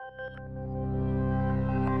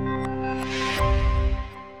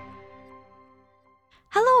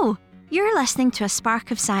listening to A Spark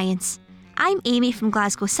of Science. I'm Amy from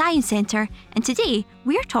Glasgow Science Centre, and today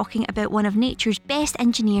we're talking about one of nature's best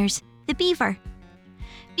engineers, the beaver.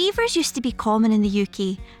 Beavers used to be common in the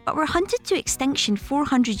UK, but were hunted to extinction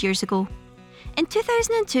 400 years ago. In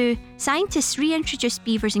 2002, scientists reintroduced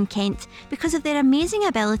beavers in Kent because of their amazing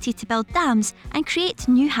ability to build dams and create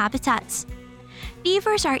new habitats.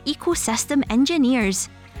 Beavers are ecosystem engineers.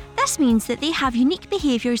 This means that they have unique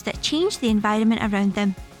behaviours that change the environment around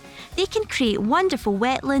them. They can create wonderful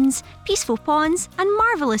wetlands, peaceful ponds, and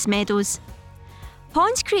marvellous meadows.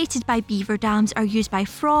 Ponds created by beaver dams are used by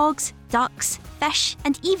frogs, ducks, fish,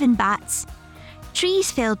 and even bats.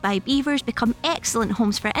 Trees felled by beavers become excellent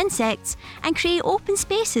homes for insects and create open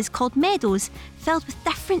spaces called meadows filled with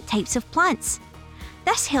different types of plants.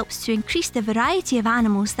 This helps to increase the variety of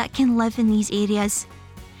animals that can live in these areas.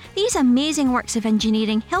 These amazing works of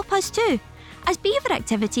engineering help us too, as beaver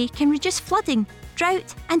activity can reduce flooding,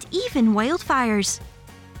 drought, and even wildfires.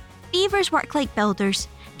 Beavers work like builders,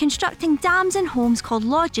 constructing dams and homes called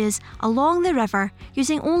lodges along the river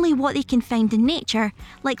using only what they can find in nature,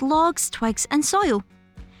 like logs, twigs, and soil.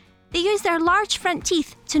 They use their large front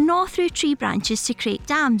teeth to gnaw through tree branches to create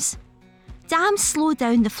dams. Dams slow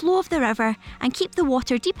down the flow of the river and keep the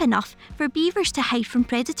water deep enough for beavers to hide from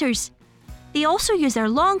predators. They also use their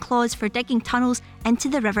long claws for digging tunnels into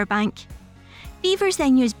the riverbank. Beavers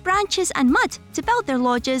then use branches and mud to build their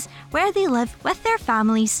lodges where they live with their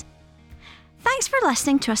families. Thanks for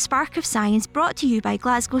listening to A Spark of Science brought to you by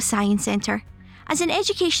Glasgow Science Centre. As an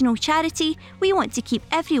educational charity, we want to keep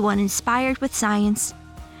everyone inspired with science.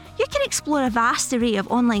 You can explore a vast array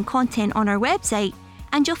of online content on our website,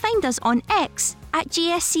 and you'll find us on X at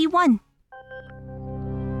GSC1.